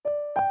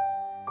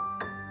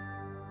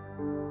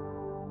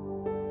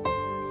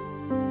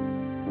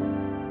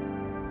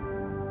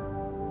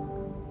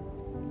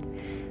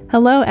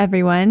Hello,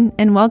 everyone,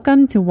 and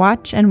welcome to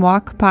Watch and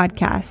Walk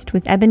podcast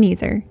with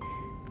Ebenezer.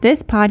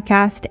 This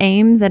podcast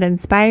aims at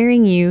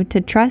inspiring you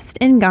to trust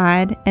in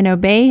God and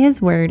obey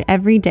His word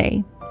every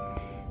day.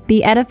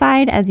 Be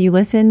edified as you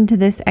listen to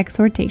this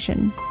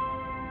exhortation.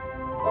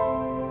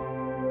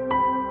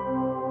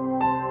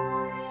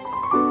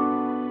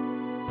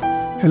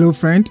 Hello,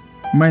 friend.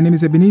 My name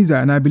is Ebenezer,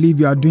 and I believe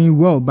you are doing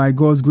well by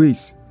God's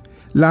grace.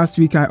 Last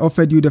week, I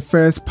offered you the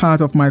first part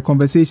of my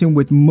conversation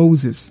with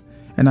Moses,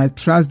 and I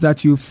trust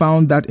that you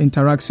found that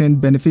interaction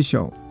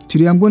beneficial.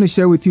 Today, I'm going to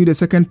share with you the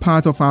second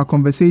part of our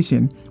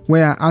conversation,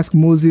 where I ask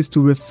Moses to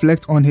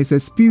reflect on his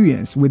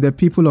experience with the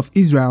people of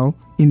Israel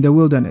in the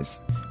wilderness.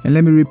 And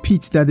let me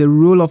repeat that the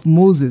role of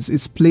Moses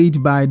is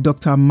played by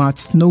Dr. Matt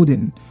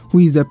Snowden, who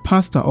is the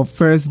pastor of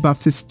First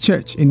Baptist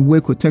Church in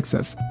Waco,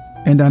 Texas,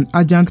 and an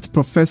adjunct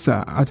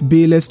professor at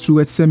Baylor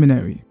Stewart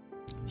Seminary.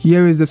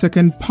 Here is the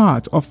second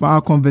part of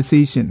our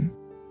conversation.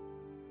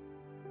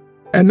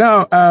 And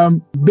now,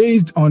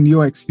 based on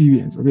your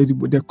experience, okay,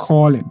 with the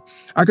calling,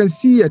 I can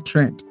see a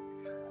trend.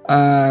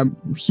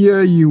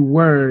 Here you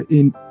were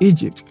in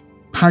Egypt,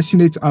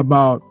 passionate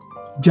about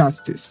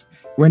justice.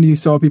 When you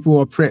saw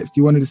people oppressed,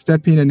 you wanted to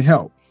step in and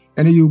help.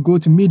 And then you go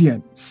to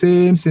Midian,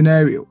 same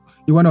scenario.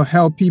 You want to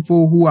help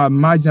people who are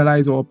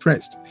marginalized or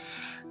oppressed.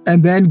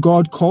 And then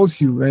God calls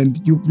you,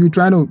 and you're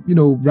trying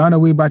to, run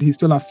away, but He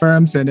still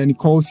affirms, and then He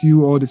calls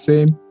you all the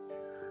same.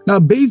 Now,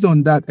 based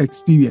on that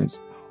experience,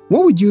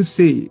 what would you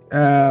say?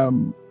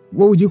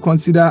 What would you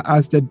consider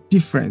as the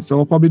difference,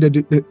 or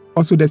probably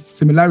also the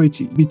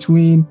similarity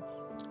between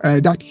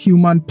that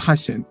human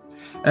passion,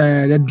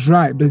 the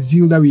drive, the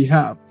zeal that we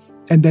have,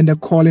 and then the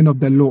calling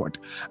of the Lord?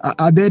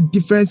 Are there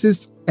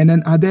differences, and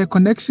then are there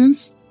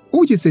connections?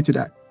 What would you say to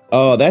that?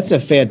 Oh, that's a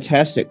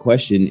fantastic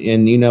question.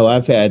 And,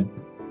 I've had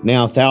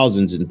now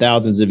thousands and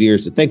thousands of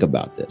years to think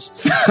about this.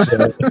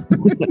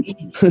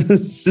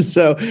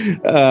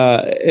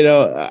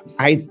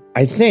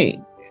 I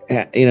think,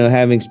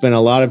 having spent a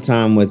lot of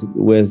time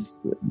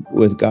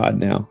with God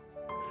now,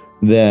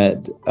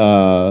 that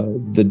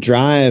the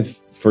drive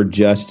for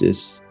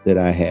justice that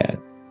I had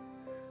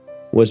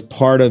was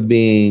part of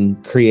being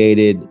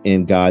created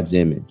in God's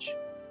image.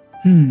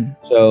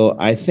 So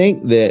I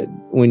think that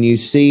when you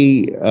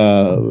see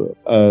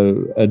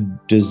a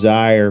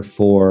desire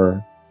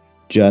for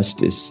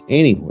justice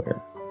anywhere,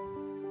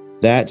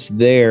 that's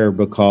there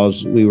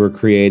because we were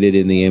created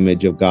in the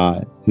image of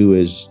God, who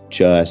is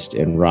just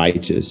and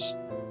righteous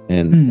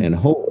and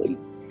holy.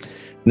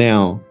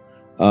 Now,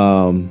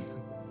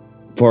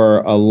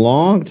 for a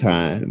long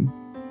time,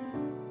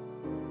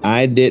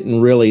 I didn't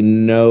really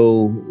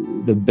know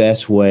the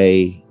best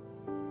way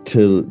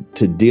to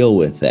deal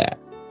with that.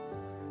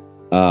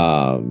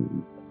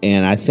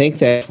 And I think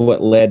that's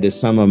what led to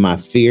some of my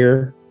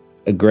fear,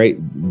 a great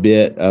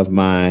bit of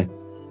my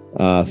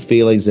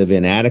feelings of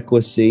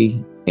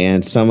inadequacy,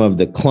 and some of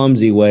the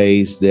clumsy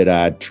ways that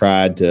I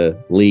tried to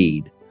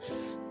lead,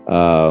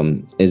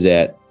 is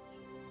that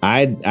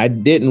I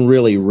didn't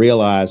really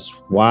realize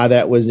why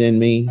that was in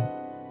me.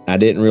 I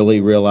didn't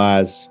really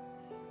realize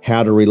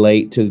how to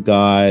relate to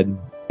God.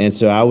 And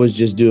so I was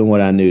just doing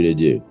what I knew to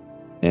do.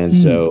 And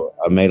so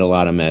I made a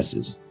lot of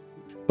messes.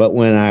 But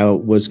when I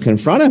was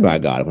confronted by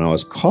God, when I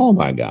was called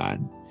by God,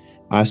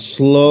 I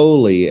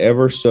slowly,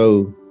 ever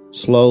so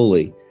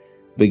slowly,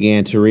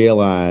 began to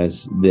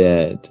realize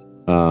that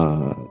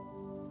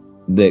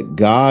that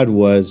God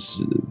was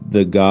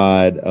the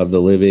God of the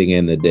living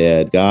and the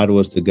dead. God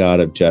was the God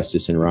of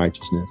justice and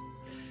righteousness,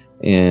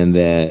 and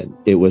that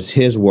it was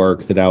His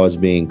work that I was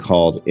being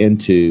called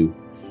into.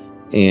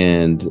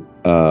 And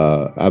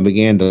I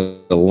began to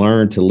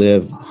learn to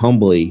live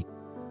humbly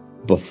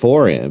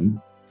before Him.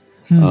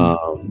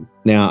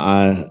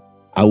 Now,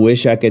 I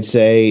wish I could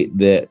say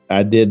that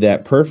I did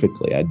that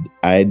perfectly.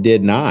 I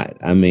did not.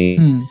 I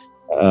mean,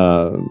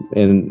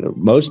 in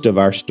most of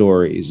our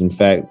stories, in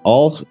fact,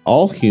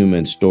 all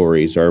human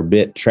stories are a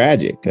bit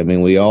tragic. I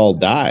mean, we all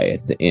die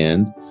at the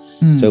end,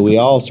 so we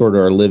all sort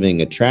of are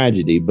living a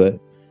tragedy. But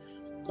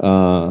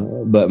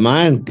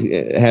mine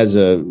has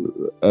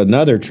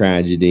another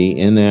tragedy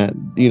in that,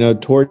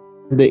 toward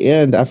the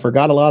end, I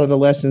forgot a lot of the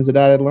lessons that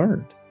I had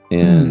learned,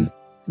 and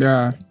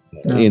yeah.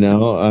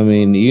 I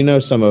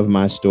mean, some of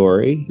my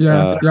story.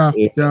 Yeah.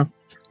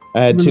 I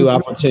had two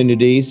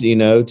opportunities,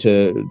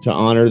 to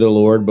honor the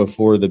Lord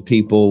before the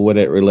people when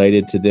it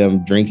related to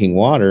them drinking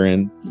water.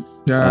 And,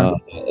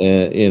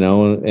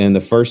 and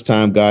the first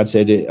time God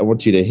said, I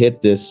want you to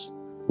hit this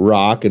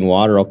rock and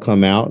water will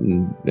come out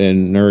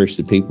and nourish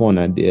the people. And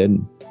I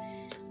did.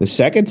 The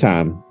second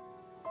time,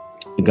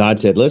 God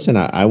said, listen,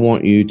 I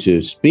want you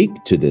to speak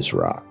to this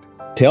rock.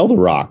 Tell the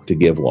rock to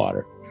give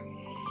water.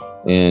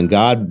 And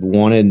God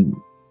wanted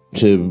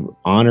to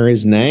honor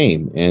His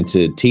name and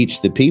to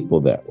teach the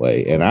people that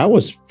way. And I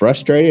was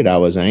frustrated. I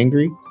was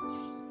angry.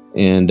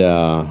 And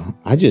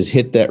I just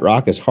hit that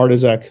rock as hard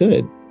as I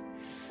could.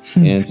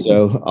 And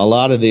so a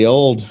lot of the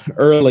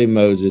early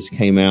Moses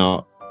came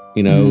out,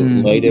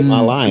 late in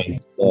my life.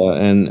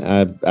 And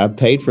I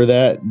paid for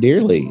that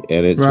dearly.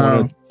 And it's one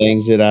of the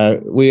things that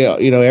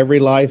every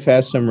life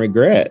has some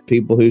regret.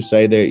 People who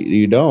say that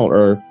you don't,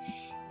 or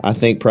I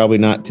think probably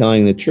not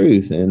telling the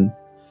truth. And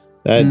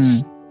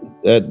that's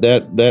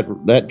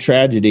that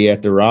tragedy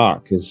at the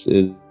Rock is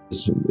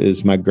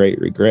my great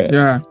regret.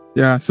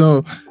 Yeah.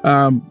 So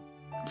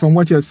from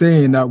what you're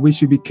saying, we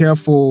should be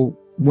careful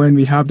when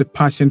we have the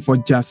passion for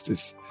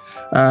justice.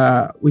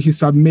 We should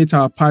submit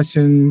our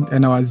passion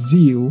and our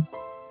zeal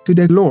to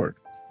the Lord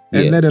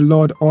and let the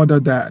Lord order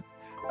that.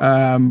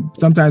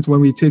 Sometimes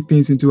when we take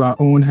things into our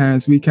own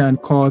hands, we can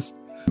cause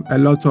a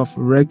lot of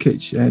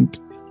wreckage and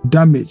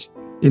damage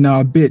in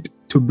our bid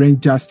to bring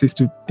justice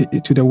to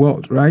the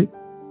world, right?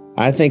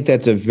 I think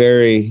that's a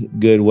very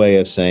good way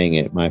of saying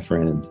it, my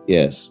friend.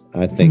 Yes,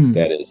 I think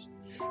that is.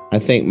 I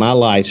think my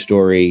life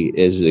story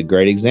is a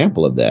great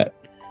example of that,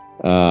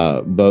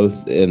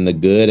 both in the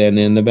good and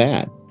in the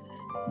bad.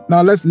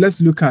 Now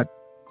let's look at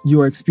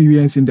your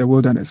experience in the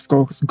wilderness. Of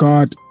course,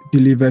 God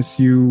delivers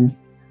you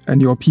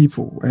and your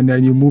people, and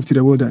then you move to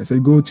the wilderness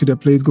and go to the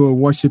place, go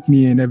worship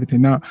me and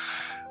everything. Now,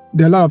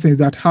 there are a lot of things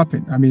that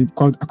happen. I mean,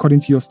 according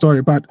to your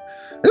story, but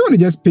I want to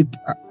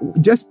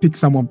just pick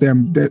some of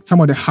them,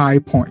 some of the high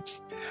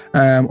points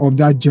of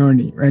that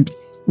journey, and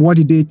what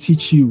did they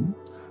teach you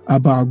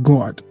about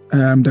God,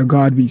 the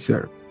God we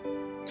serve?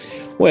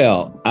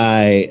 Well,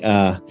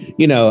 as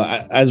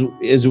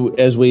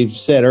we've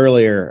said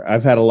earlier,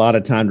 I've had a lot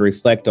of time to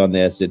reflect on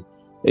this. And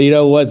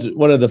what's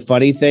one of the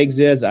funny things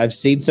is I've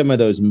seen some of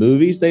those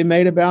movies they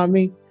made about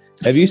me.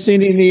 Have you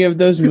seen any of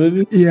those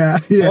movies? Yeah.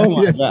 Oh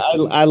my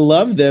God, I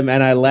love them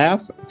and I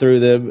laugh through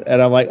them,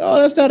 and I'm like,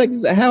 oh, that's not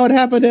how it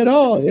happened at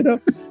all,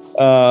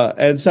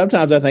 And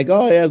sometimes I think,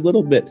 oh yeah, a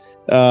little bit,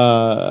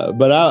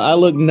 but I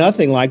look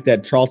nothing like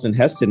that Charlton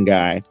Heston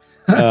guy.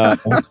 But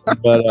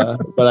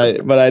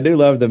I do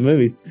love the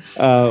movies.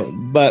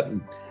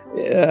 The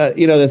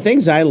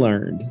things I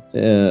learned,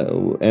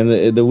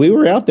 and we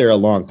were out there a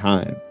long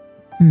time.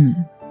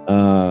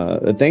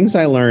 The things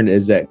I learned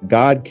is that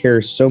God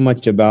cares so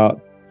much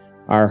about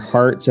our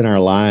hearts and our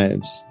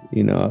lives.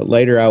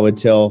 Later I would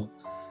tell,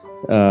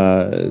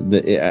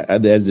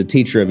 as the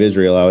teacher of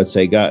Israel, I would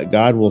say,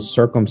 God will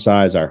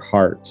circumcise our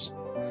hearts.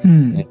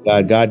 And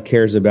God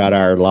cares about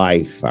our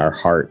life, our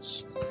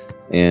hearts.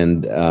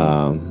 And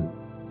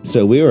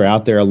so we were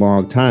out there a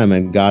long time,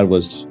 and God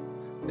was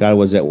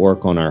at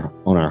work on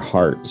our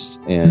hearts,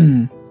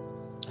 and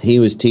He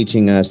was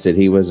teaching us that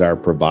He was our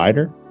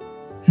provider,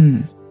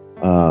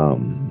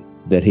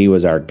 that He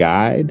was our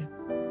guide,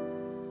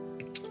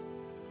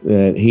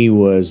 that He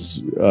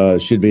was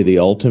should be the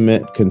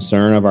ultimate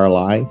concern of our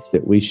life,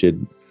 that we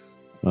should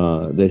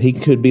that He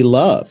could be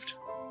loved,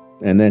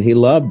 and that He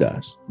loved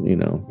us.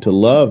 To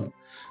love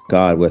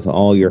God with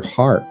all your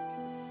heart.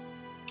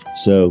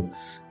 So.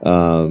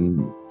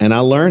 And I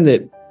learned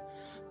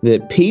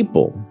that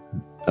people,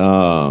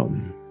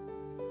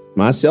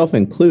 myself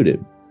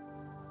included,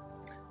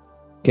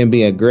 can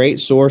be a great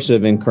source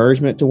of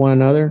encouragement to one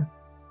another,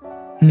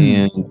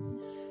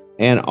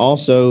 and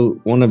also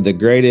one of the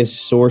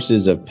greatest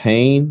sources of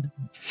pain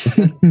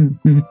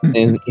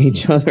in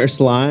each other's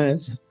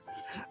lives.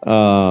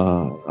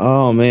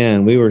 Oh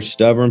man, we were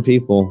stubborn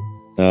people,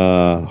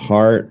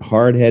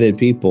 hard-headed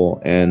people,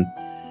 and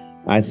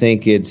I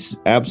think it's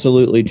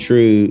absolutely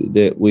true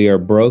that we are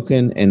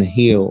broken and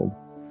healed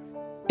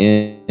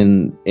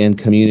in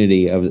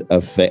community of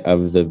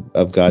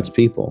God's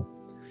people.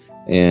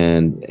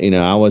 And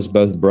I was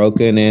both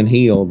broken and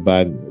healed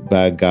by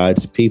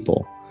God's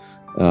people,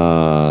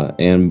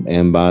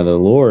 and by the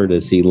Lord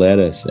as He led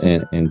us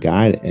and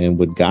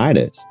would guide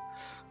us.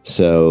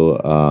 So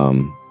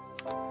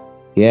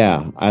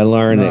I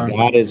learned that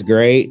God is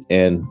great,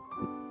 and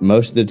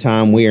most of the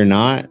time we are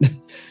not.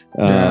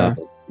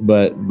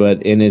 But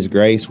in His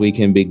grace, we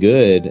can be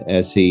good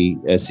as He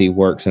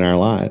works in our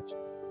lives.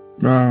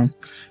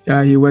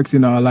 He works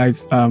in our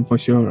lives for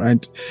sure.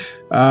 Right?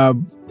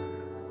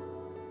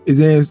 Is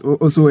there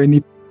also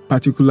any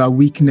particular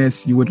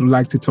weakness you would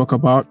like to talk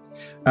about?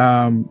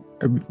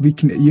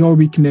 Your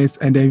weakness,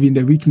 and then even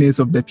the weakness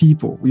of the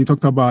people. We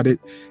talked about it.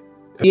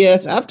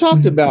 Yes, I've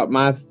talked about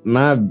my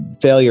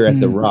failure at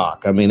the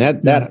Rock. I mean,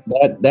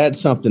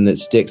 that's something that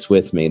sticks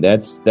with me.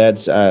 That's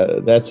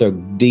a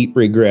deep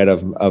regret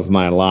of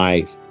my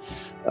life.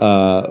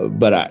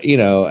 But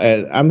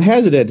I'm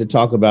hesitant to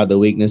talk about the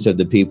weakness of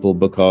the people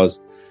because,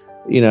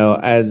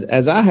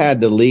 as I had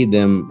to lead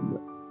them,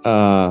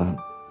 I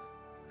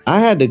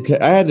had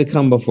to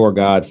come before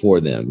God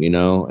for them,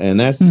 and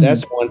that's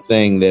one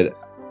thing that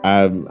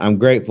I'm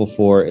grateful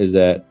for, is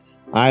that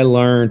I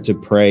learned to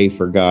pray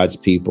for God's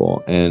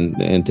people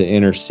and to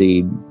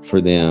intercede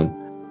for them.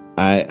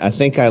 I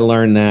think I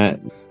learned that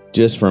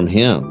just from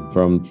Him,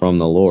 from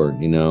the Lord,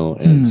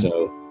 and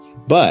so,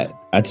 but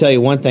I tell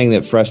you one thing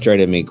that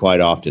frustrated me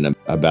quite often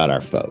about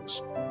our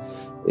folks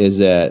is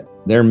that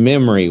their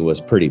memory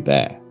was pretty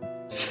bad.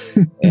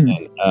 And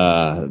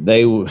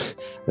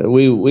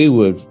we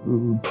were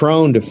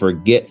prone to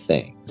forget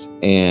things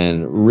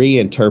and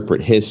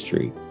reinterpret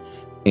history.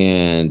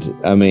 And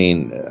I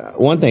mean,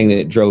 one thing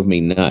that drove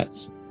me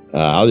nuts,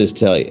 I'll just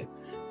tell you,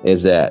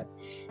 is that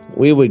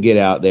we would get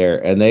out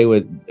there and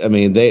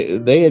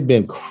they had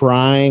been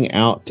crying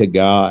out to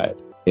God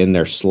in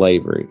their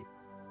slavery.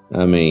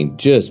 I mean,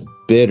 just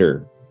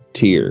bitter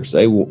tears.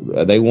 They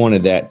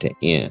wanted that to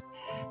end.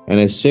 And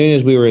as soon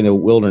as we were in the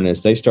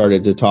wilderness, they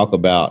started to talk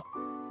about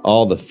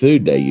all the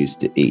food they used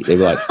to eat. They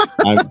were like,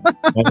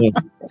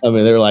 they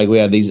were like, we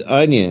had these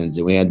onions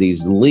and we had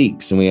these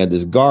leeks and we had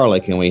this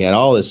garlic and we had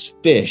all this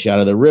fish out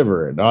of the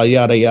river and all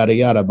yada, yada,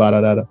 yada,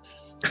 bada,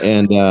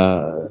 and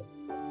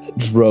it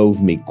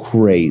drove me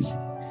crazy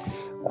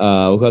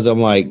because I'm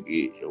like,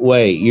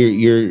 wait,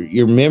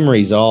 your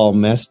memory's all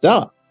messed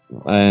up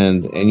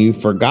and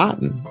you've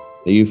forgotten.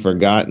 You've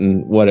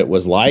forgotten what it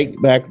was like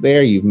back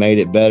there. You've made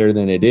it better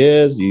than it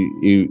is.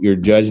 You're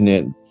judging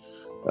it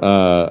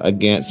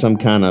against some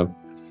kind of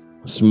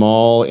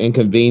small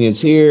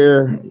inconvenience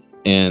here.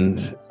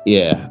 And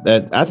yeah,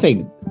 that I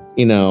think,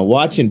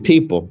 watching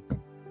people,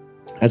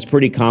 that's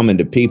pretty common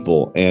to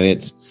people. And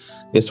it's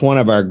one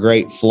of our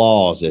great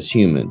flaws as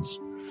humans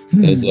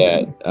is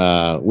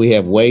that we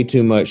have way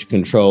too much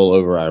control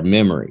over our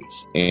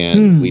memories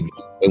and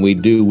we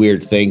do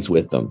weird things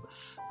with them.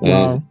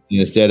 And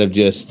instead of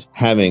just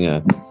having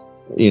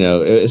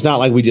it's not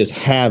like we just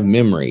have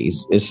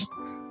memories. It's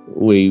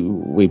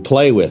we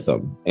play with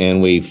them and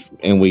we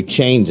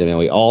change them and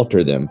we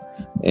alter them,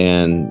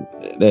 and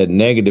that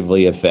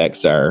negatively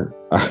affects our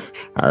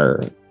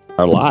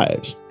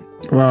lives.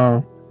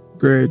 Wow,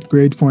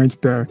 great points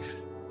there.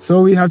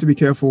 So we have to be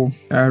careful.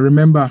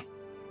 Remember,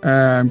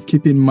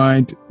 keep in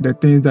mind the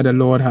things that the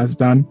Lord has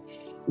done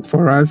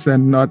for us,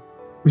 and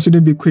we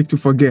shouldn't be quick to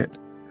forget.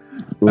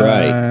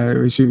 Right.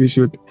 We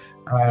should.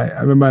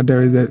 I remember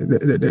there is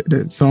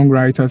the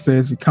songwriter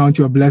says, "We count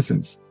your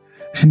blessings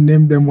and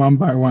name them one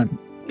by one."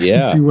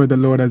 Yeah. See what the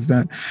Lord has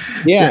done.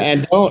 Yeah,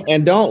 and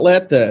don't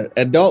let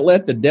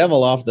the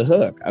devil off the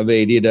hook. I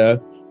mean, you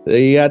got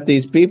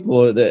these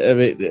people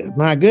that,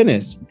 my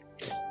goodness.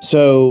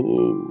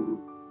 So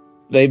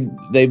they've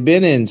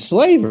been in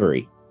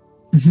slavery.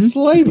 Mm-hmm.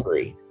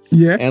 Slavery.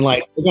 Yeah. And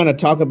like we're going to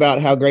talk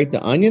about how great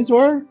the onions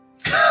were.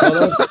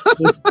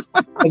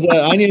 Because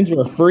the onions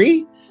were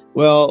free.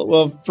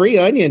 Well, free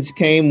onions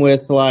came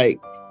with like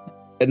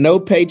no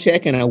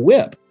paycheck and a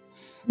whip.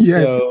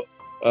 Yes. So,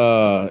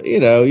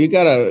 you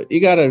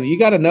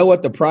gotta know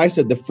what the price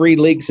of the free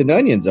leeks and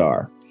onions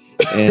are.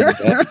 And,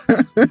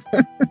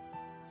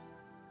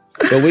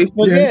 but we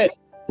forget.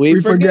 Yeah,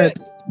 we forget.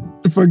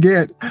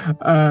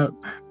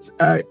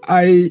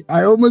 I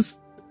almost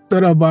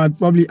thought about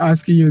probably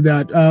asking you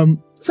that.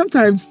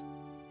 Sometimes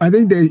I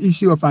think the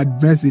issue of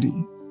adversity.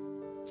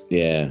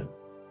 Yeah.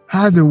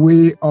 Has a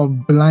way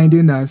of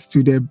blinding us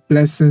to the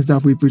blessings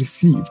that we've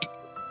received.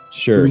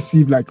 Sure. We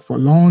received like for a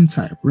long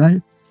time, right?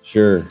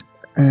 Sure.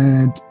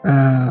 And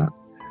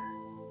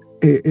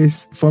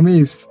for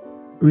me, it's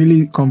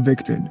really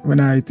convicting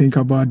when I think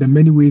about the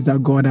many ways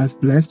that God has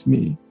blessed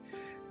me.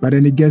 But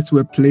then it gets to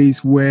a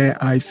place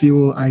where I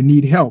feel I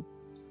need help.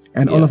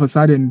 And all of a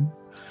sudden,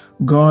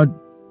 God,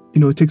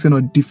 takes on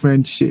a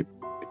different shape,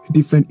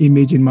 different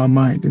image in my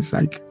mind. It's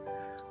like,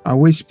 I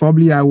wish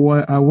probably I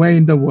were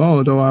in the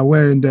world, or I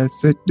were in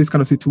this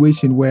kind of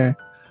situation where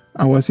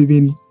I was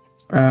even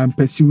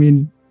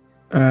pursuing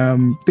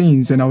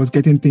things and I was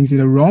getting things in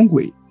the wrong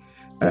way.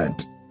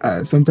 And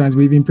sometimes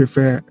we even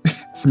prefer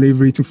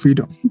slavery to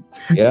freedom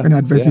when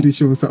adversity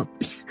shows up.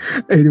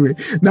 Anyway,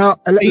 now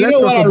you know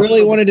what I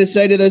really wanted to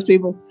say to those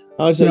people?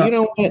 I was like, you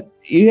know what?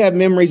 You have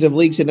memories of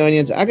leeks and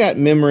onions. I got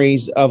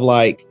memories of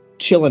like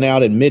chilling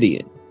out in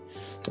Midian.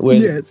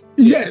 Yes.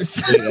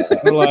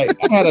 Like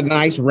I had a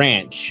nice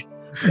ranch,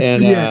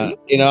 and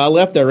I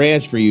left the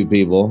ranch for you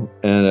people,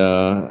 and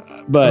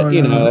but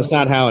that's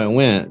not how it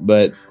went.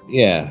 But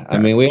yeah, I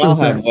mean, we all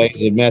have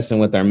ways of messing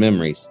with our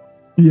memories.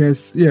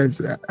 Yes,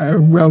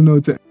 well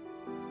noted.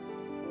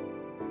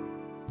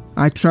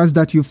 I trust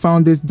that you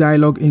found this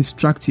dialogue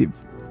instructive.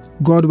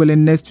 God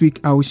willing, next week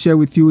I will share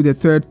with you the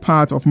third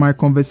part of my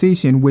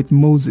conversation with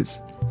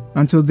Moses.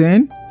 Until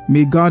then,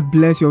 may God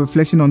bless your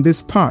reflection on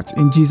this part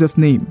in Jesus'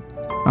 name.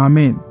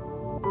 Amen.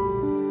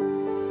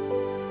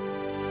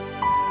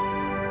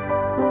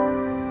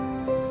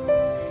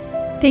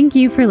 Thank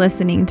you for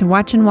listening to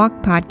Watch and Walk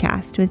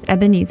Podcast with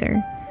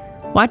Ebenezer.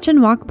 Watch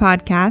and Walk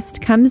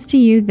Podcast comes to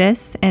you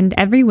this and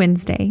every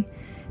Wednesday.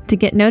 To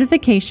get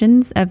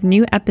notifications of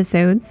new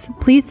episodes,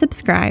 please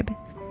subscribe.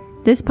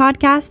 This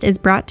podcast is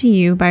brought to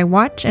you by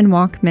Watch and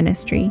Walk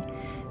Ministry.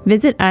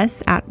 Visit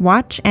us at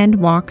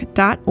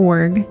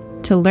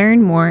watchandwalk.org to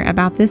learn more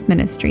about this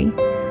ministry.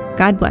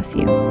 God bless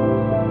you.